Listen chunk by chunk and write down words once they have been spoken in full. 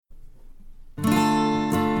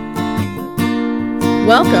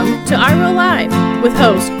Welcome to IRO Live with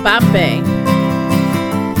host Bob Bay.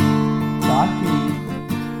 God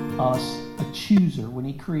gave us a chooser when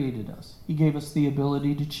He created us. He gave us the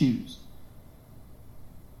ability to choose.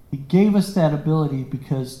 He gave us that ability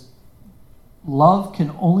because love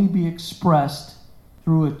can only be expressed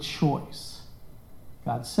through a choice.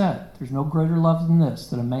 God said, there's no greater love than this,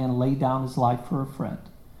 that a man lay down his life for a friend.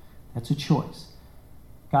 That's a choice.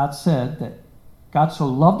 God said that God so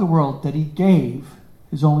loved the world that He gave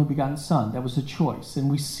His only begotten Son. That was a choice.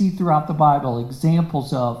 And we see throughout the Bible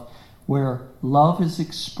examples of where love is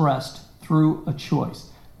expressed through a choice.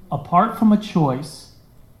 Apart from a choice,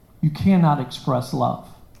 you cannot express love.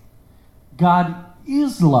 God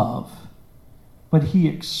is love, but He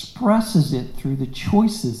expresses it through the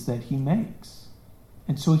choices that He makes.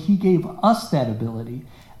 And so He gave us that ability,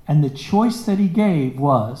 and the choice that He gave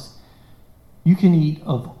was, you can eat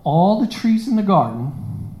of all the trees in the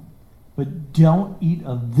garden, but don't eat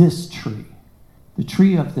of this tree, the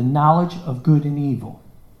tree of the knowledge of good and evil.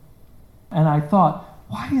 And I thought,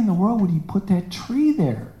 why in the world would He put that tree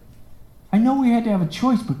there? I know we had to have a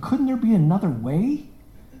choice, but couldn't there be another way?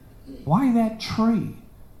 Why that tree?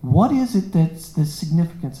 What is it that's the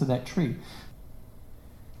significance of that tree?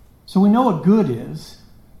 So we know what good is.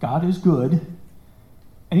 God is good.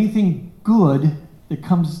 Anything good that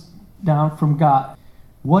comes down from God.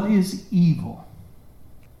 What is evil?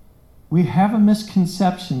 We have a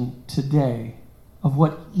misconception today of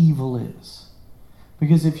what evil is.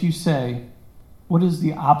 Because if you say, what is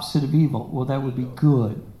the opposite of evil? Well, that would be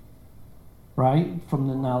good, right? From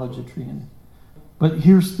the knowledge of tree. But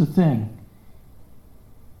here's the thing.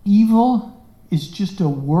 Evil is just a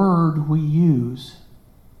word we use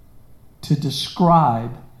to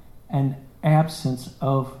describe an absence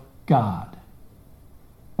of God.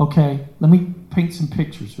 Okay, let me paint some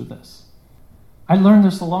pictures with this. I learned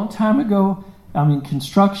this a long time ago. I'm in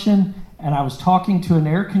construction, and I was talking to an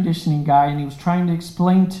air conditioning guy, and he was trying to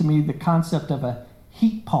explain to me the concept of a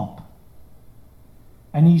heat pump.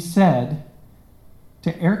 And he said,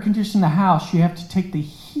 to air condition the house, you have to take the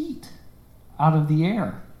heat out of the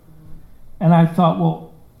air. And I thought,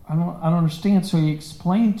 well, I don't understand. So he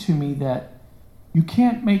explained to me that you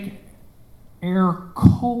can't make air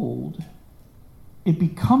cold. It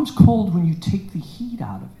becomes cold when you take the heat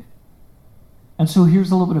out of it. And so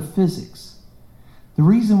here's a little bit of physics. The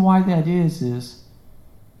reason why that is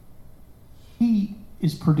heat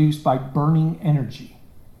is produced by burning energy,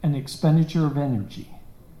 an expenditure of energy.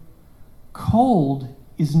 Cold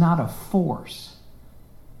is not a force.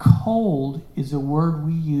 Cold is a word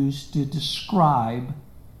we use to describe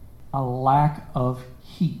a lack of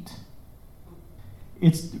heat.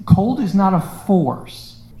 Cold is not a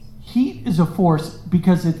force. Heat is a force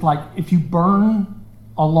because it's like if you burn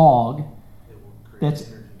a log, that's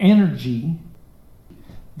energy.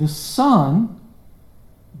 The sun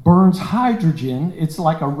burns hydrogen. It's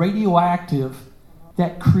like a radioactive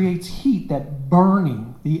that creates heat, that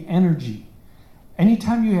burning, the energy.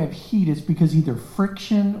 Anytime you have heat, it's because either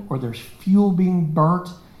friction or there's fuel being burnt.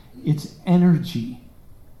 It's energy.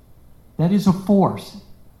 That is a force.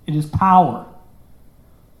 It is power.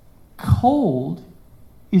 Cold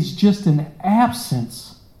is just an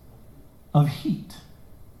absence of heat.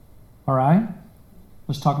 All right?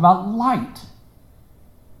 Let's talk about light.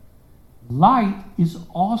 Light is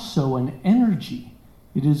also an energy.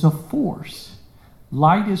 It is a force.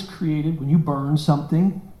 Light is created when you burn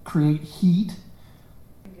something, create heat.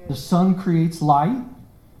 The sun creates light.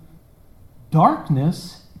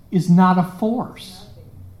 Darkness is not a force.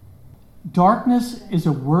 Darkness is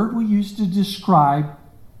a word we use to describe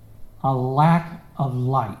a lack of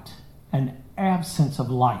light, an absence of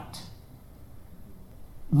light.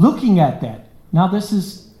 Looking at that, now this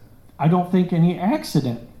is, I don't think, any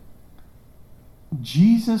accident.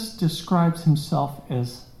 Jesus describes Himself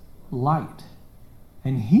as light,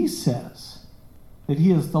 and He says that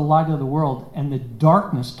He is the light of the world, and the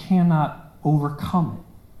darkness cannot overcome it.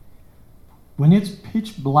 When it's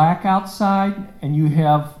pitch black outside, and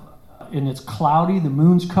it's cloudy, the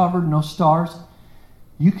moon's covered, no stars,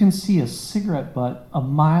 you can see a cigarette butt 1.5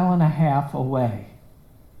 miles away.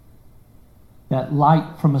 That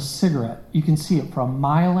light from a cigarette, you can see it for 1.5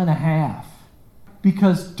 miles.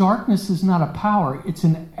 Because darkness is not a power, it's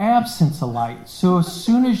an absence of light. So as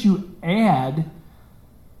soon as you add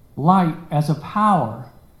light as a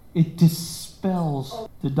power, it dispels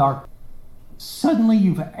the dark. Suddenly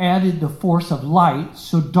you've added the force of light,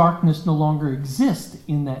 so darkness no longer exists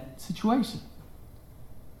in that situation.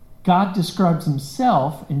 God describes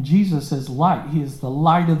Himself and Jesus as light. He is the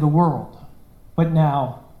light of the world. But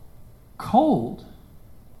now, cold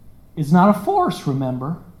is not a force,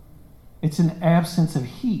 remember. It's an absence of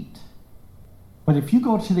heat. But if you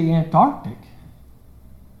go to the Antarctic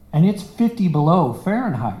and it's 50 below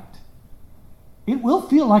Fahrenheit, it will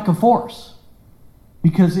feel like a force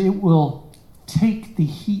because it will take the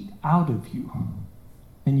heat out of you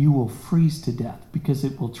and you will freeze to death because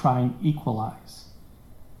it will try and equalize.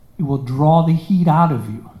 It will draw the heat out of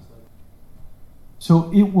you.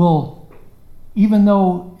 So it will, even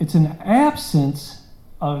though it's an absence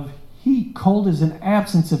of heat, cold is an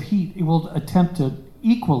absence of heat, it will attempt to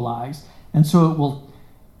equalize, and so it will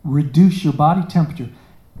reduce your body temperature.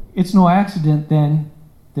 It's no accident then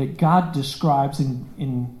that God describes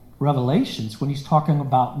in Revelations when he's talking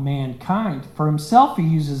about mankind. For himself, he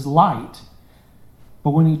uses light.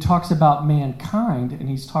 But when he talks about mankind, and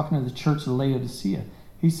he's talking to the church of Laodicea,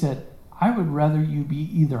 he said, I would rather you be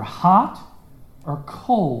either hot or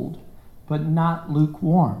cold, but not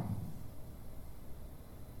lukewarm.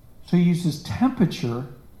 So he uses temperature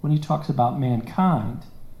when he talks about mankind,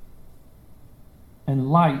 and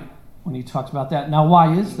light when he talks about that. Now,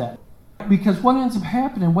 why is that? Because what ends up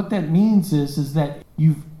happening, what that means is that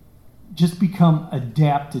you've just become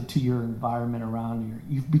adapted to your environment around you.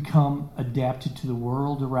 You've become adapted to the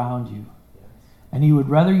world around you. And he would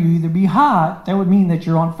rather you either be hot, that would mean that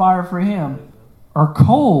you're on fire for him, or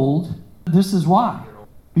cold. This is why.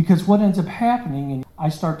 Because what ends up happening, and I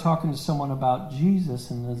start talking to someone about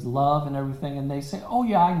Jesus and his love and everything, and they say, oh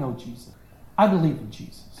yeah, I know Jesus. I believe in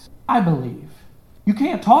Jesus. I believe. You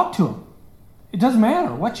can't talk to them. It doesn't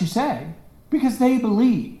matter what you say, because they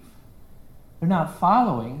believe. They're not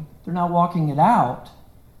following. They're not walking it out.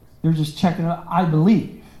 They're just checking it out. I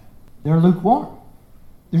believe. They're lukewarm.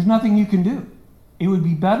 There's nothing you can do. It would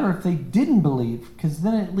be better if they didn't believe, because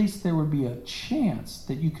then at least there would be a chance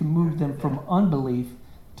that you can move them from unbelief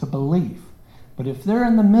to belief. But if they're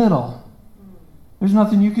in the middle, there's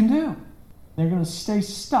nothing you can do. They're going to stay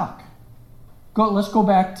stuck. Let's go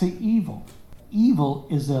back to evil. Evil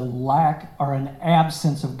is a lack or an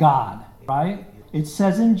absence of God, right? It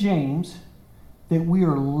says in James that we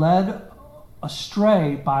are led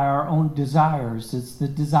astray by our own desires. It's the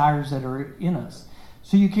desires that are in us.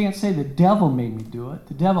 So you can't say the devil made me do it.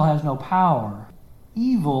 The devil has no power.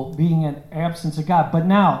 Evil being an absence of God. But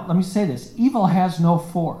now, let me say this. Evil has no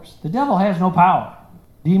force. The devil has no power.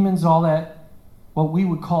 Demons, all that, what we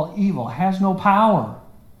would call evil, has no power.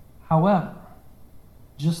 However,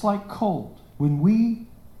 just like cold, when we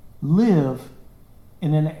live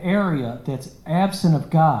in an area that's absent of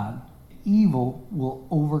God, evil will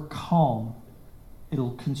overcome.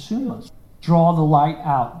 It'll consume us. Draw the light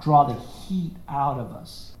out. Draw the heat out of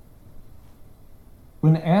us.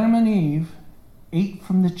 When Adam and Eve ate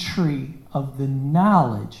from the tree of the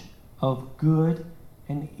knowledge of good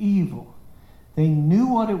and evil, they knew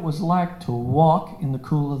what it was like to walk in the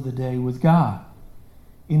cool of the day with God.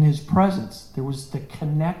 In his presence, there was the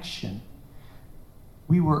connection.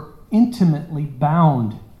 We were intimately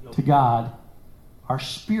bound to God. Our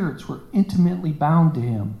spirits were intimately bound to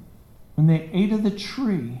him. When they ate of the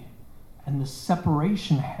tree and the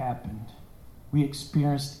separation happened, we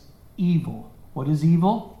experienced evil. What is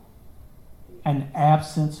evil? An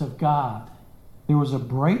absence of God. There was a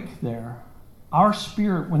break there. Our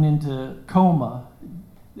spirit went into coma.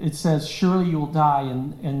 It says, surely you will die,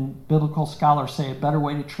 and biblical scholars say a better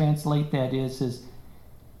way to translate that is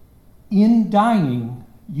in dying,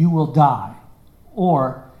 you will die.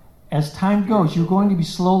 Or, as time goes, you're going to be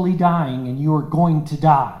slowly dying, and you are going to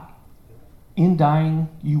die. In dying,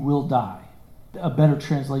 you will die. A better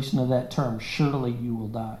translation of that term, surely you will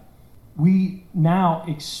die. We now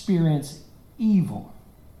experience evil,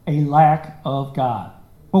 a lack of God.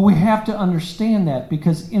 But we have to understand that,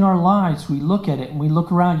 because in our lives we look at it and we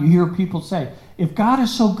look around. You hear people say, if God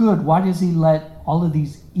is so good, why does he let all of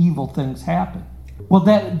these evil things happen? Well,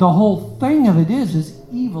 that the whole thing of it is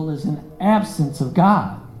evil is an absence of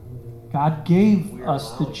God. God gave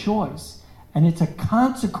us the choice, and it's a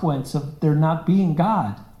consequence of there not being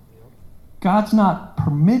God. God's not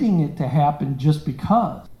permitting it to happen just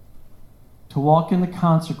because. To walk in the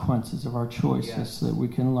consequences of our choices so that we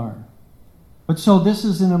can learn. But so this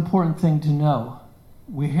is an important thing to know.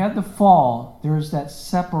 We had the fall. There is that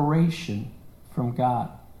separation from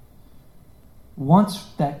God. Once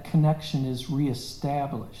that connection is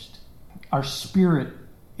reestablished, our spirit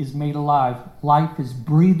is made alive. Life is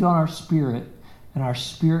breathed on our spirit, and our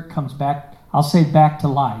spirit comes back, I'll say back to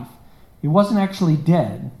life. It wasn't actually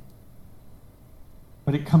dead,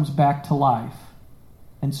 but it comes back to life.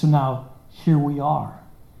 And so now, here we are.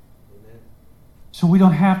 Amen. So we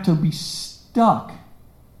don't have to be stuck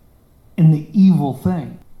in the evil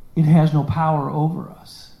thing. It has no power over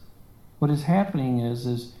us. What is happening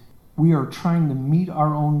is we are trying to meet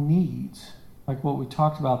our own needs, like what we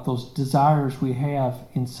talked about, those desires we have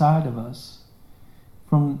inside of us,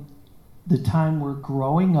 from the time we're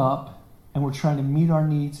growing up and we're trying to meet our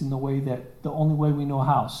needs in the way that the only way we know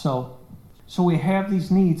how. So we have these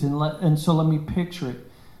needs, and so let me picture it.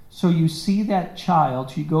 So you see that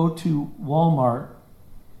child, you go to Walmart,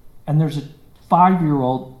 and there's a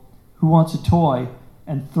 5-year-old who wants a toy,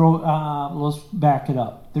 and let's back it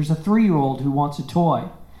up. There's a 3-year-old who wants a toy,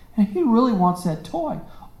 and he really wants that toy.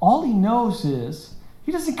 All he knows is,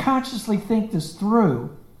 he doesn't consciously think this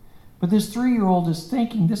through, but this 3-year-old is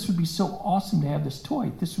thinking, this would be so awesome to have this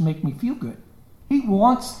toy. This would make me feel good. He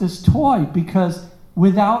wants this toy because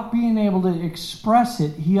without being able to express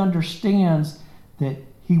it, he understands that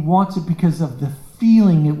he wants it because of the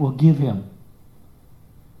feeling it will give him.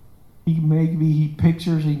 Maybe he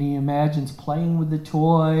pictures and he imagines playing with the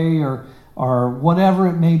toy or whatever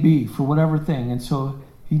it may be for whatever thing. And so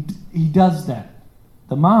he does that.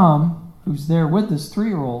 The mom who's there with this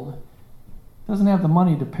 3-year-old doesn't have the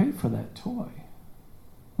money to pay for that toy.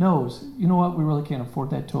 Knows, you know what, we really can't afford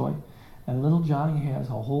that toy. And little Johnny has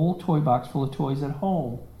a whole toy box full of toys at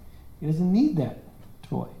home. He doesn't need that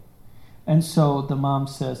toy. And so the mom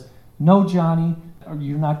says, no, Johnny,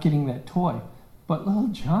 you're not getting that toy. But little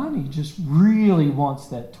Johnny just really wants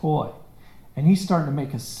that toy. And he's starting to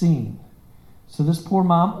make a scene. So this poor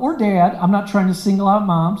mom, or dad, I'm not trying to single out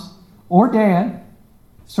moms, or dad,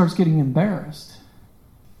 starts getting embarrassed.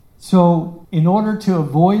 So in order to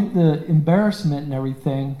avoid the embarrassment and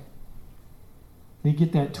everything, they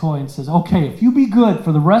get that toy and says, okay, if you be good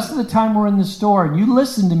for the rest of the time we're in the store and you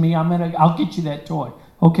listen to me, I'll get you that toy.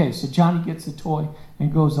 Okay, so Johnny gets the toy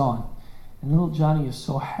and goes on. And little Johnny is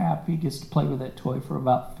so happy, he gets to play with that toy for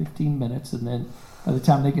about 15 minutes, and then by the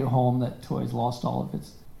time they get home, that toy's lost all of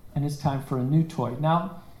its, and it's time for a new toy.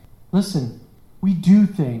 Now, listen, we do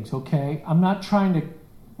things, okay? I'm not trying to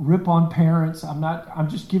rip on parents. I'm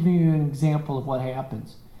just giving you an example of what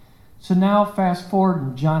happens. So now fast forward,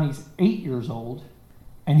 and Johnny's 8 years old,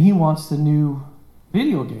 and he wants the new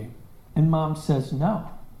video game. And mom says, no.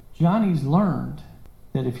 Johnny's learned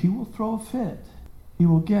that if he will throw a fit, he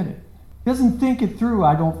will get it. Doesn't think it through,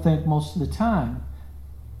 I don't think, most of the time.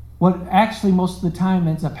 What actually most of the time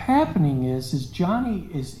ends up happening is Johnny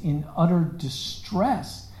is in utter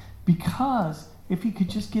distress, because if he could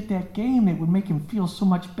just get that game, it would make him feel so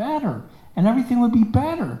much better, and everything would be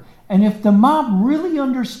better. And if the mom really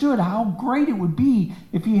understood how great it would be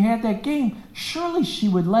if he had that game, surely she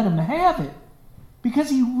would let him have it,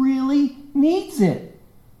 because he really needs it.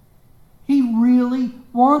 He really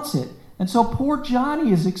wants it. And so poor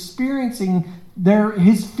Johnny is experiencing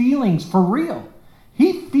his feelings for real.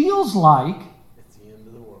 He feels like it's the end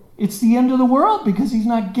of the world. It's the end of the world because he's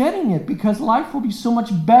not getting it, because life will be so much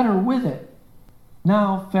better with it.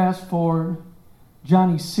 Now, fast forward,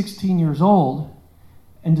 Johnny's 16 years old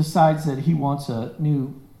and decides that he wants a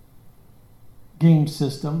new game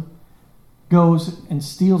system, goes and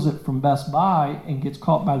steals it from Best Buy and gets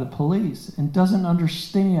caught by the police and doesn't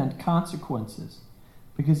understand consequences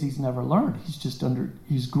because he's never learned.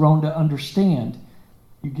 He's grown to understand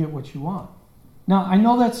you get what you want. Now, I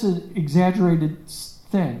know that's an exaggerated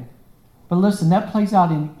thing, but listen, that plays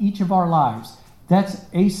out in each of our lives. That's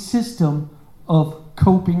a system of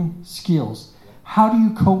coping skills. How do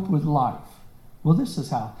you cope with life? Well, this is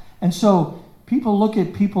how. And so people look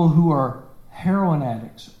at people who are heroin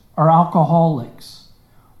addicts or alcoholics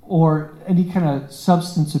or any kind of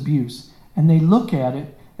substance abuse, and they look at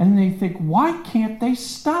it and they think, why can't they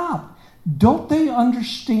stop? Don't they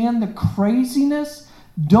understand the craziness?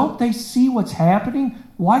 Don't they see what's happening?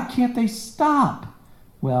 Why can't they stop?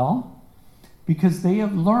 Well, because they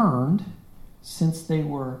have learned since they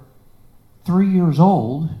were 3 years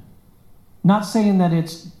old, not saying that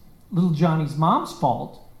it's little Johnny's mom's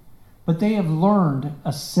fault, but they have learned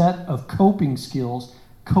a set of coping skills,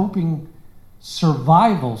 coping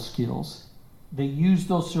survival skills. They used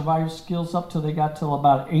those survival skills up till they got till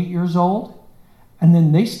about 8 years old, and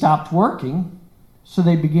then they stopped working, so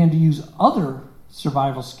they began to use other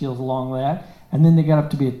survival skills along that, and then they got up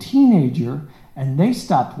to be a teenager, and they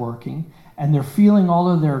stopped working, and they're feeling all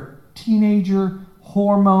of their teenager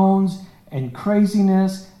hormones and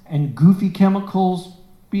craziness and goofy chemicals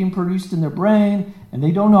being produced in their brain, and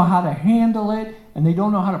they don't know how to handle it, and they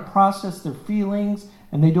don't know how to process their feelings,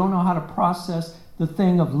 and they don't know how to process the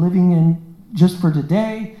thing of living in just for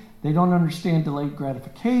today. They don't understand delayed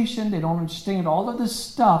gratification. They don't understand all of this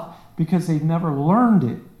stuff because they've never learned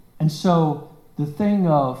it. And so the thing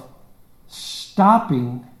of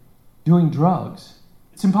stopping doing drugs,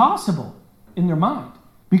 it's impossible in their mind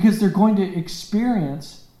because they're going to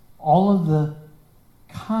experience all of the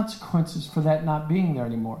consequences for that not being there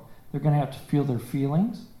anymore. They're going to have to feel their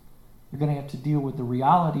feelings. They're going to have to deal with the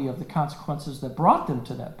reality of the consequences that brought them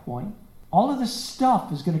to that point. All of this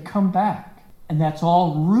stuff is going to come back. And that's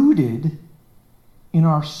all rooted in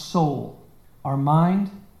our soul, our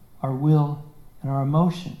mind, our will, and our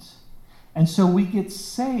emotions. And so we get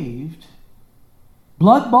saved,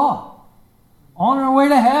 blood bought, on our way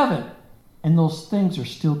to heaven. And those things are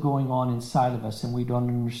still going on inside of us, and we don't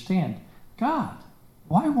understand. God,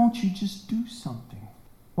 why won't you just do something?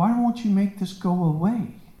 Why won't you make this go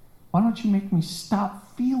away? Why don't you make me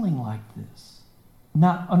stop feeling like this?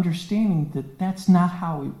 Not understanding that that's not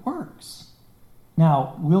how it works.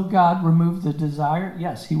 Now, will God remove the desire?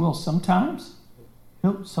 Yes, he will sometimes.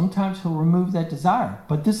 Sometimes he'll remove that desire.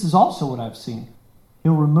 But this is also what I've seen.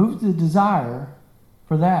 He'll remove the desire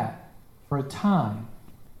for that, for a time.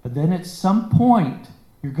 But then at some point,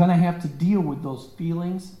 you're going to have to deal with those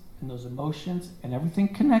feelings and those emotions and everything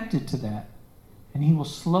connected to that. And he will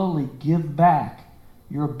slowly give back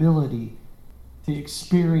your ability to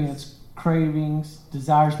experience cravings,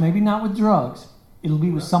 desires, maybe not with drugs. It'll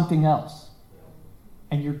be with something else.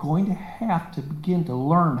 And you're going to have to begin to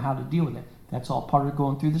learn how to deal with it. That's all part of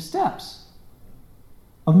going through the steps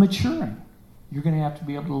of maturing. You're going to have to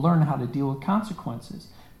be able to learn how to deal with consequences.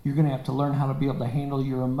 You're going to have to learn how to be able to handle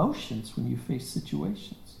your emotions when you face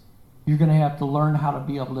situations. You're going to have to learn how to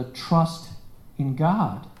be able to trust in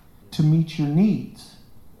God to meet your needs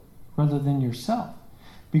rather than yourself.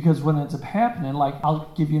 Because what ends up happening, like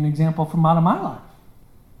I'll give you an example from out of my life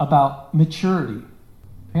about maturity.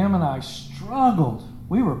 Pam and I struggled.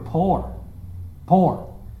 We were poor.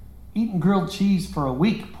 Eating grilled cheese for a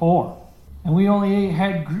week, poor. And we only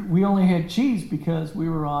had cheese because we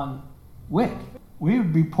were on WIC. We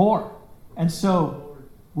would be poor. And so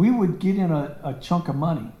we would get in a chunk of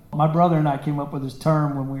money. My brother and I came up with this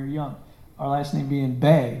term when we were young, our last name being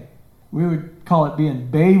Bay. We would call it being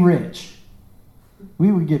Bay Rich.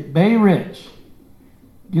 We would get Bay Rich,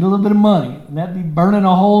 get a little bit of money, and that'd be burning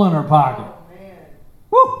a hole in our pocket.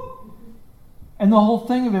 Woo! And the whole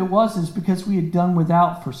thing of it is because we had done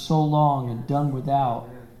without for so long and done without,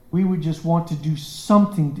 we would just want to do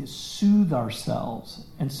something to soothe ourselves.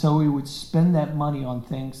 And so we would spend that money on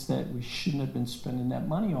things that we shouldn't have been spending that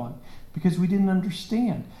money on because we didn't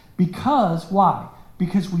understand. Because, why?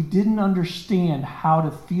 Because we didn't understand how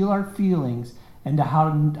to feel our feelings and how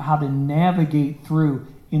to navigate through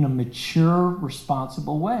in a mature,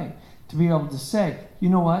 responsible way. To be able to say, you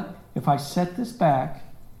know what, if I set this back,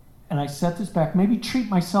 maybe treat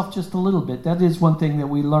myself just a little bit. That is one thing that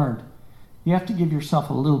we learned. You have to give yourself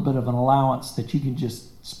a little bit of an allowance that you can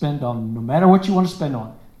just spend on no matter what you want to spend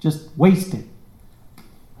on. Just waste it.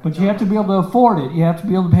 But you have to be able to afford it. You have to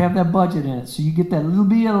be able to have that budget in it. So you get that little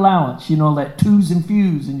bit of allowance, that twos and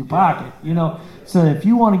fews in your pocket, So if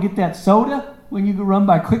you want to get that soda when you go run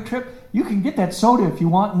by Quick Trip, you can get that soda if you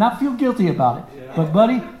want, not feel guilty about it. Yeah. But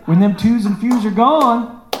buddy, when them twos and fews are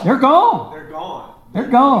gone, they're gone. They're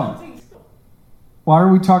gone. Why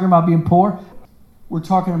are we talking about being poor? We're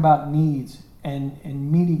talking about needs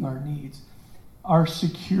and meeting our needs. Our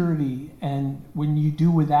security, and when you do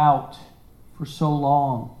without for so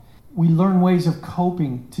long, we learn ways of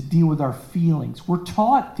coping to deal with our feelings. We're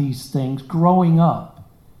taught these things growing up,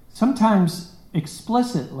 sometimes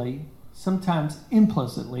explicitly, sometimes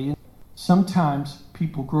implicitly. Sometimes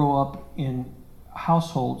people grow up in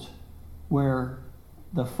households where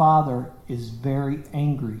the father is very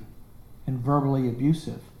angry and verbally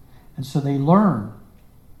abusive. And so they learn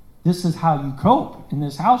this is how you cope in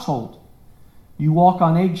this household. You walk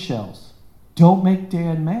on eggshells. Don't make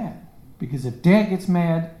dad mad. Because if dad gets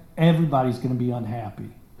mad, everybody's going to be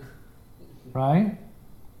unhappy. Right?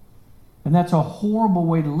 And that's a horrible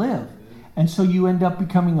way to live. And so you end up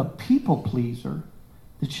becoming a people pleaser.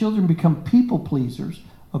 The children become people pleasers,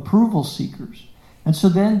 approval seekers. And so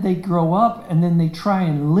then they grow up and then they try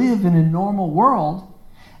and live in a normal world,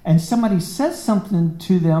 and somebody says something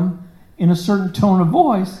to them in a certain tone of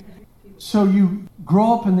voice. So you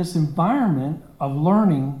grow up in this environment of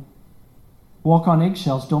learning, walk on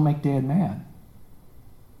eggshells, don't make dad mad,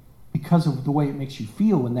 because of the way it makes you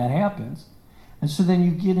feel when that happens. And so then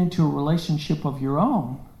you get into a relationship of your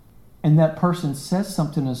own, and that person says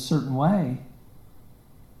something a certain way,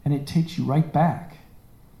 and it takes you right back.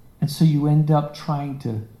 And so you end up trying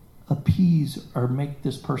to appease or make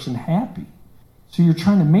this person happy. So you're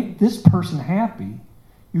trying to make this person happy.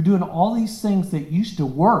 You're doing all these things that used to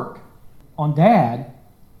work on dad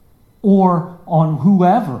or on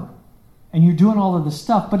whoever. And you're doing all of this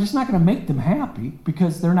stuff, but it's not going to make them happy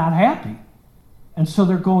because they're not happy. And so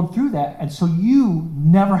they're going through that. And so you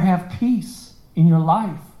never have peace in your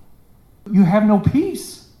life you have no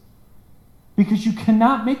peace because you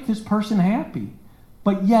cannot make this person happy.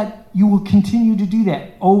 But yet you will continue to do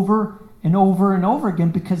that over and over and over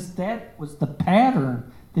again because that was the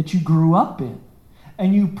pattern that you grew up in.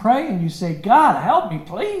 And you pray and you say, God, help me,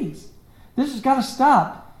 please. This has got to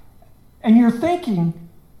stop. And you're thinking,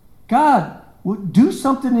 God, do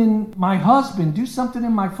something in my husband, do something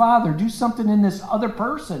in my father, do something in this other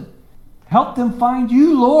person. Help them find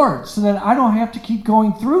you, Lord, so that I don't have to keep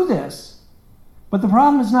going through this. But the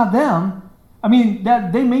problem is not them. I mean,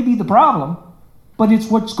 that they may be the problem, but it's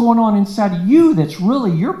what's going on inside of you that's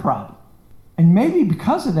really your problem. And maybe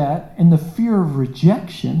because of that and the fear of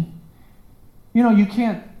rejection, you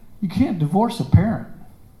can't divorce a parent.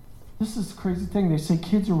 This is the crazy thing. They say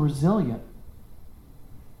kids are resilient.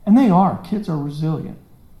 And they are. Kids are resilient.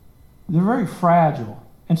 They're very fragile.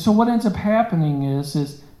 And so what ends up happening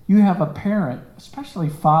is you have a parent, especially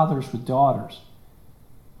fathers with daughters.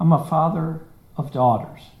 I'm a father of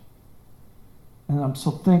daughters. And I'm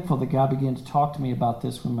so thankful that God began to talk to me about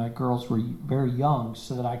this when my girls were very young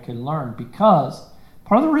so that I could learn. Because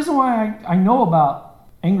part of the reason why I know about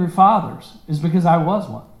angry fathers is because I was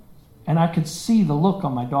one. And I could see the look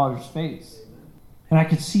on my daughter's face. And I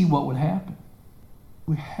could see what would happen.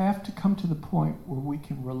 We have to come to the point where we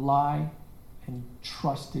can rely and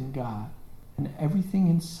trust in God. And everything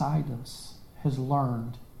inside us has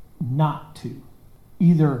learned not to.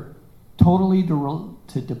 Either totally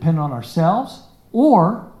to depend on ourselves,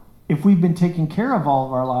 or if we've been taken care of all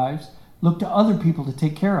of our lives, look to other people to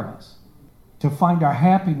take care of us. To find our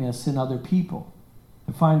happiness in other people.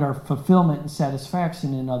 To find our fulfillment and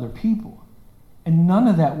satisfaction in other people. And none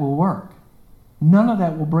of that will work. None of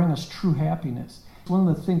that will bring us true happiness. It's one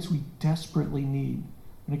of the things we desperately need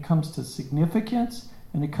when it comes to significance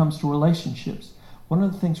and it comes to relationships. One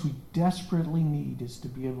of the things we desperately need is to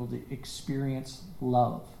be able to experience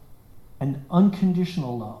love, and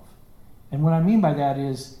unconditional love. And what I mean by that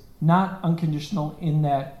is not unconditional in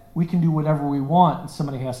that we can do whatever we want and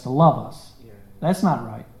somebody has to love us. That's not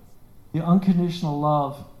right. The unconditional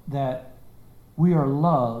love that we are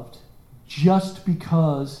loved just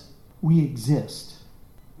because we exist.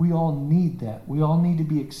 We all need that. We all need to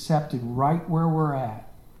be accepted right where we're at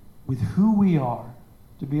with who we are,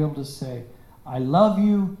 to be able to say, I love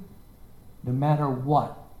you no matter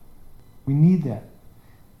what. We need that.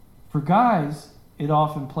 For guys, it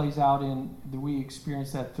often plays out in that we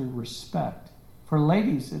experience that through respect. For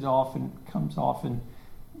ladies, it often comes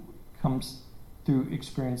through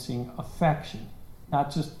experiencing affection.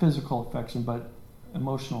 Not just physical affection, but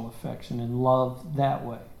emotional affection and love that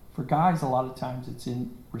way. For guys, a lot of times it's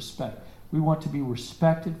in respect. We want to be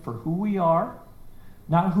respected for who we are,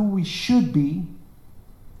 not who we should be,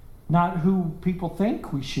 not who people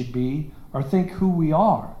think we should be or think who we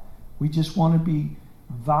are. We just want to be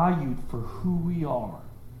valued for who we are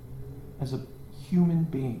as a human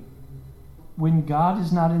being. When God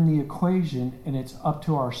is not in the equation and it's up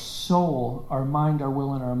to our soul, our mind, our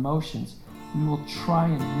will, and our emotions, we will try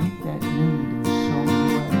and meet that need in so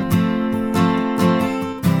many ways.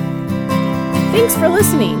 Thanks for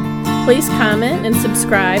listening. Please comment and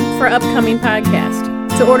subscribe for upcoming podcasts.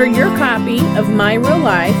 To order your copy of My Real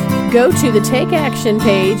Life, go to the Take Action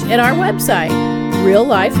page at our website,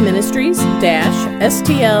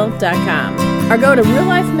 reallifeministries-stl.com, or go to Real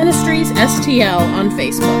Life Ministries STL on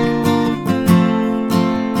Facebook.